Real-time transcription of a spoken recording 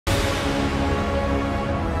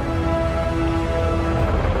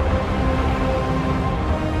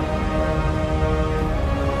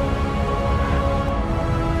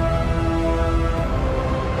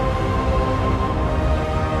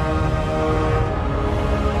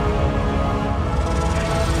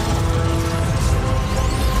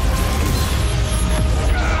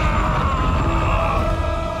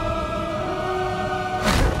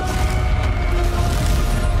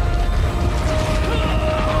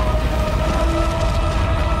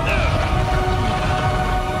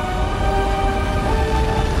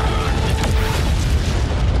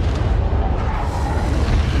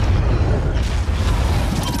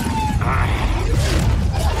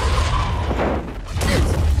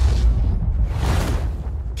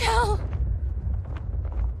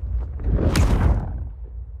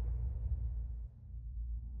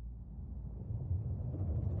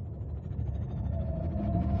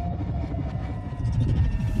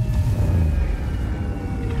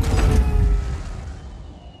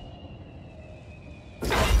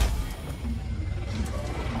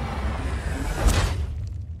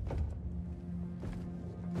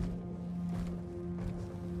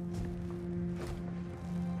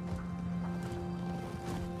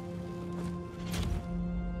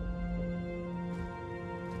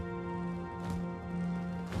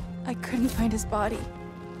I couldn't find his body.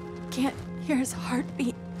 Can't hear his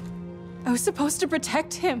heartbeat. I was supposed to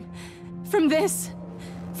protect him. From this.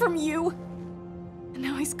 From you. And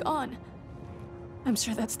now he's gone. I'm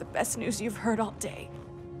sure that's the best news you've heard all day.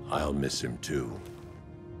 I'll miss him too.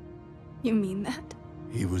 You mean that?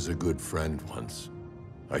 He was a good friend once.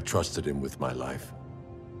 I trusted him with my life.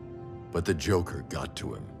 But the Joker got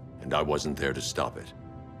to him, and I wasn't there to stop it.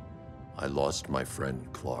 I lost my friend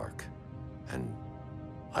Clark, and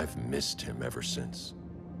I've missed him ever since.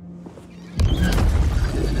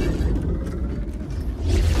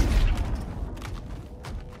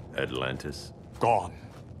 Atlantis? Gone.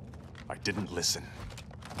 I didn't listen.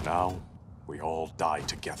 Now, we all die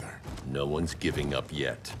together. No one's giving up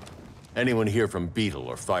yet. Anyone here from Beetle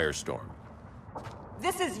or Firestorm?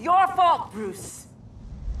 This is your fault, Bruce!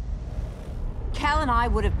 Cal and I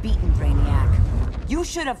would have beaten Brainiac. You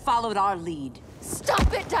should have followed our lead.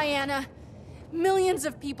 Stop it, Diana! Millions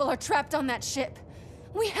of people are trapped on that ship.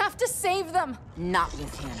 We have to save them! Not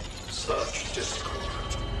with him. Such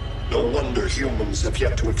discord. No wonder humans have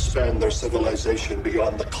yet to expand their civilization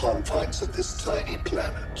beyond the confines of this tiny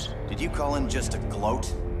planet. Did you call him just a gloat?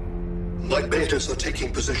 My betas are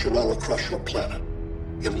taking position all across your planet.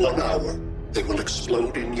 In 1 hour, they will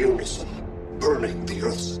explode in unison, burning the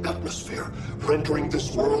Earth's atmosphere, rendering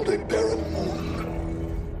this world a barren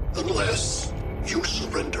moon. Unless you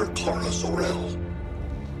surrender Kara Zor-El.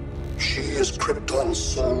 She is Krypton's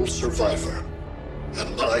sole survivor,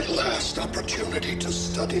 and my last opportunity to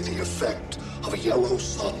study the effect of a yellow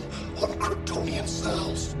sun on Kryptonian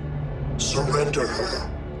cells. Surrender her,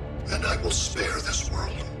 and I will spare this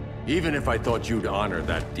world. Even if I thought you'd honor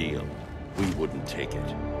that deal, we wouldn't take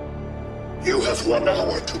it. You have 1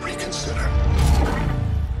 hour to reconsider.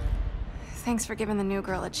 Thanks for giving the new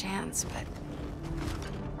girl a chance, but...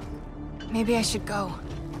 maybe I should go.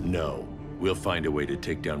 No. We'll find a way to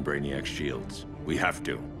take down Brainiac's shields. We have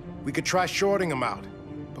to. We could try shorting him out,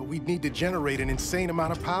 but we'd need to generate an insane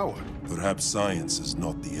amount of power. Perhaps science is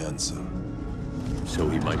not the answer. So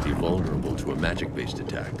he might be vulnerable to a magic-based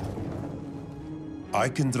attack. I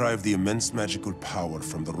can drive the immense magical power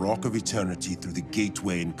from the Rock of Eternity through the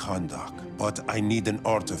gateway in Kahndaq, but I need an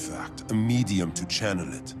artifact, a medium to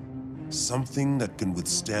channel it. Something that can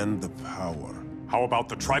withstand the power. How about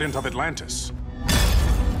the Trident of Atlantis?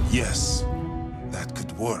 Yes, that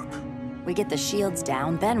could work. We get the shields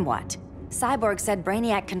down, then what? Cyborg said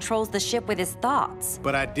Brainiac controls the ship with his thoughts.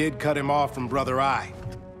 But I did cut him off from Brother Eye.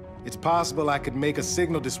 It's possible I could make a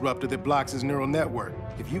signal disruptor that blocks his neural network.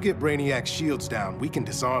 If you get Brainiac's shields down, we can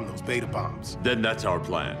disarm those beta bombs. Then that's our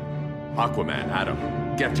plan. Aquaman, Adam,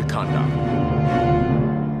 get to Kahndaq.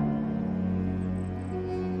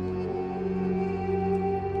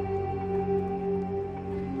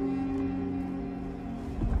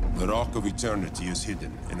 The Rock of Eternity is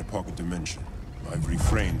hidden in a pocket dimension. I've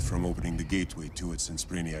refrained from opening the gateway to it since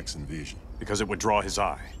Brainiac's invasion. Because it would draw his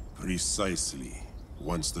eye. Precisely.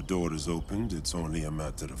 Once the door is opened, it's only a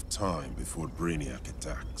matter of time before Brainiac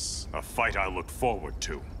attacks. A fight I look forward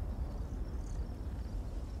to.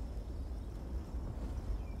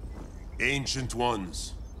 Ancient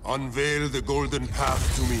Ones, unveil the golden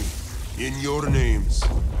path to me. In your names,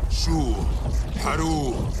 Shu,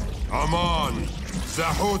 Haru, Aman,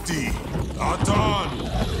 Zahoti, Atan,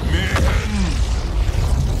 Mehen!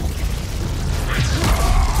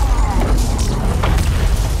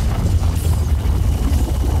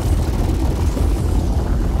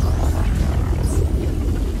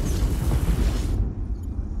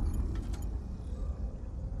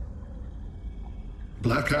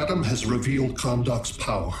 Black Adam has revealed Kahndaq's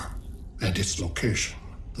power and its location.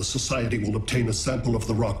 The Society will obtain a sample of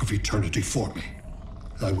the Rock of Eternity for me.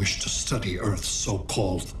 I wish to study Earth's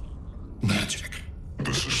so-called magic.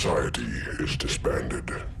 The Society is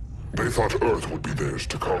disbanded. They thought Earth would be theirs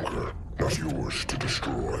to conquer, not yours to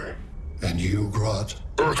destroy. And you, Grodd?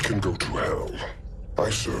 Earth can go to hell. I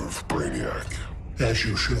serve Brainiac. As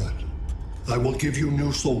you should. I will give you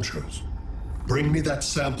new soldiers. Bring me that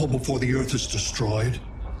sample before the Earth is destroyed,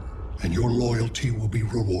 and your loyalty will be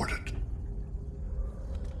rewarded.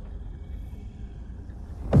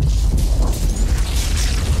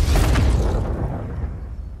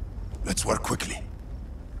 Let's work quickly.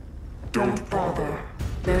 Don't bother.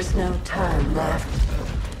 There's no time left.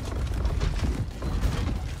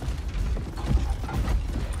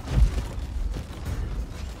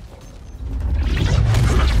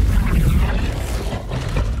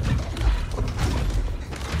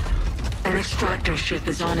 An extractor ship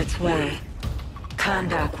is on its way.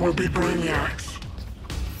 Kahndaq will be Brainiac's.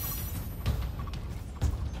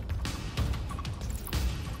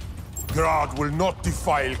 Grodd will not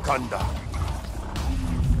defile Kahndaq.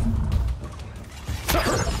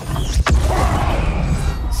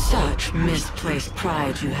 Such misplaced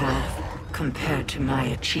pride you have, compared to my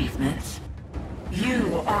achievements.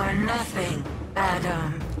 You are nothing,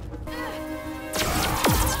 Adam.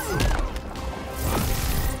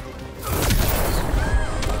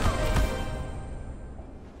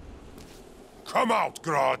 Come out,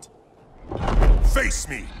 Grodd! Face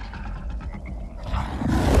me!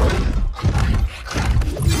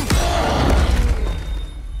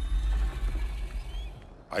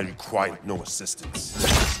 I require no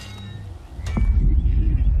assistance.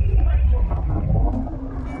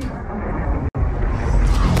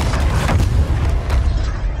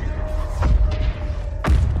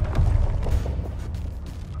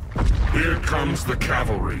 Here comes the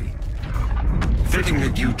cavalry. Fitting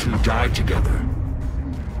that you two died together.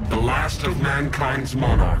 The last of mankind's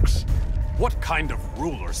monarchs. What kind of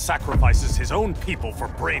ruler sacrifices his own people for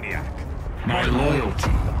Brainiac? My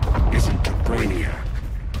loyalty isn't to Brainiac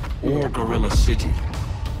or Gorilla City.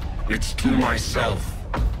 It's to myself.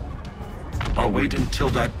 I'll wait until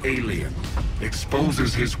that alien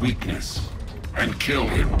exposes his weakness and kill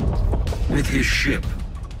him with his ship.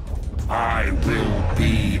 I will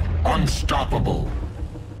be unstoppable.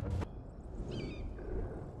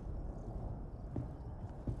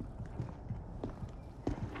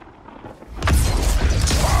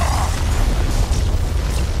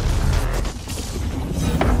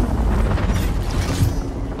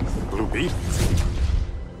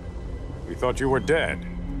 We thought you were dead.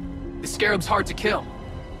 The Scarab's hard to kill.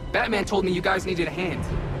 Batman told me you guys needed a hand.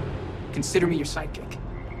 Consider me your sidekick.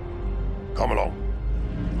 Come along.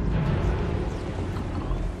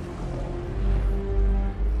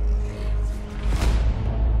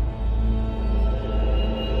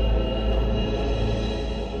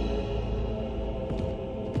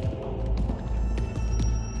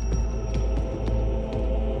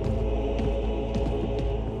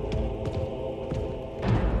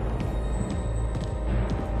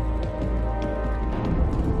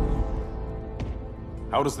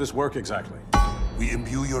 How does this work exactly? We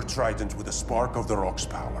imbue your trident with a spark of the rock's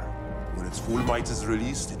power. When its full might is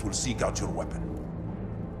released, it will seek out your weapon.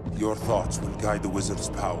 Your thoughts will guide the wizard's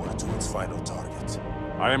power to its final target.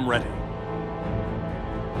 I am ready.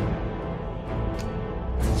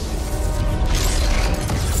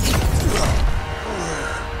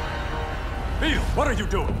 Neil, what are you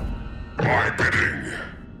doing? My bidding.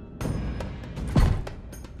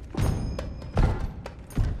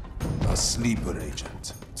 A sleeper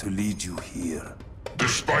agent to lead you here.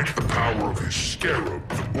 Despite the power of his scarab,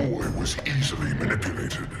 the boy was easily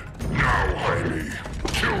manipulated. Now, Jaime,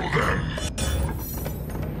 kill them!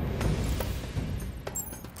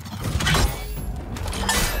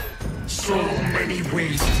 So many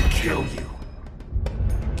ways to kill you.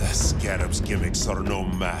 The scarab's gimmicks are no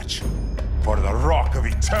match for the Rock of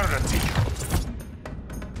Eternity.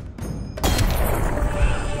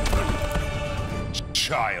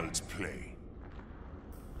 Child's play.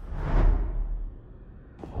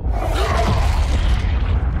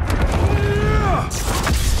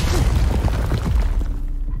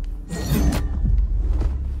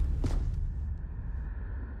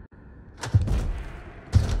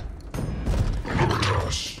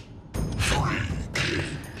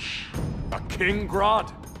 King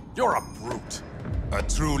Grodd? You're a brute. A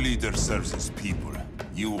true leader serves his people.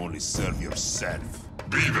 You only serve yourself.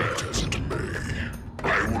 Be that as it may,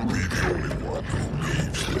 I will be the only one who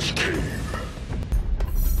leaves this cave.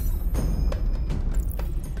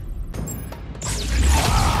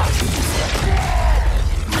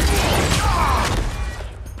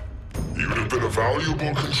 You have been a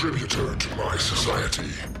valuable contributor to my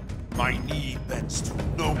society. My knee bends to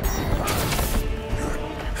no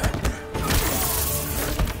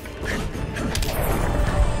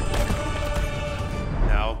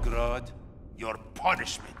Now, Grodd, your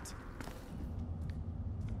punishment.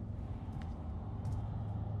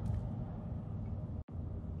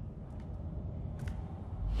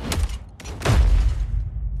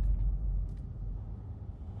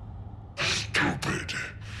 Stupid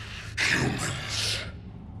humans.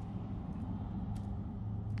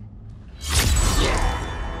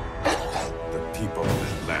 The people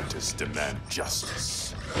of Atlantis demand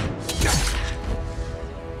justice.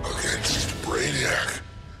 Against Brainiac.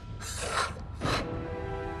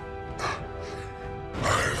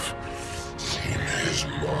 I've seen his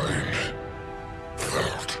mind,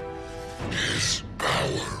 felt his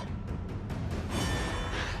power.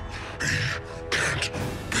 He can't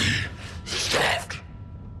be stopped.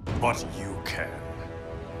 But you can.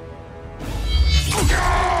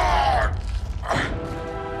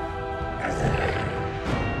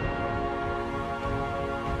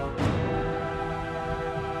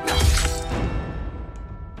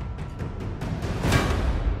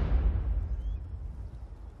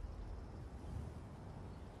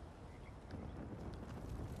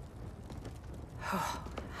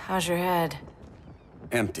 How's your head?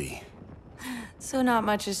 Empty. So not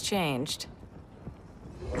much has changed.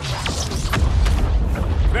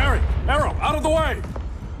 Barry! Arrow! Out of the way!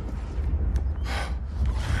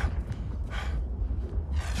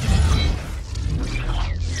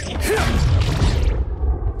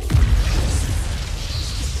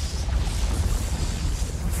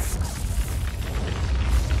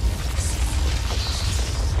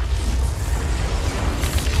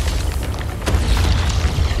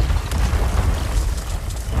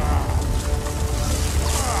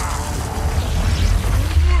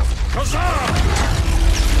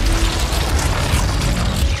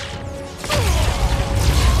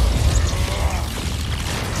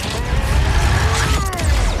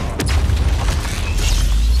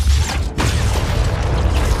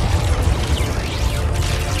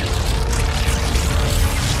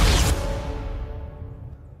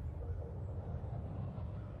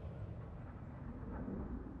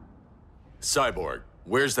 Cyborg,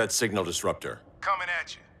 where's that signal disruptor? Coming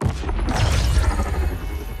at you.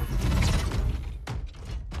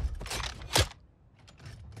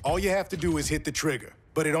 All you have to do is hit the trigger,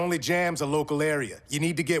 but it only jams a local area. You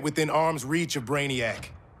need to get within arm's reach of Brainiac.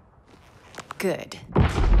 Good.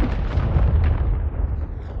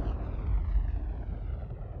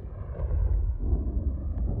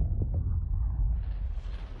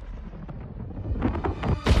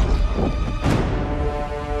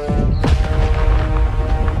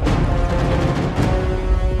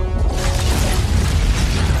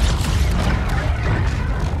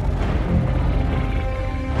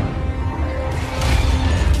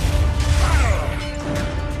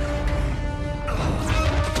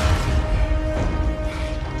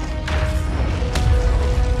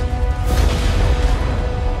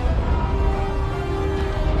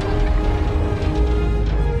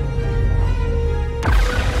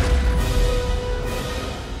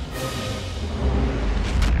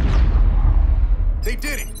 They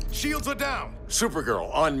did it! Shields are down!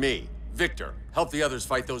 Supergirl, on me. Victor, help the others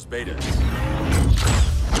fight those betas.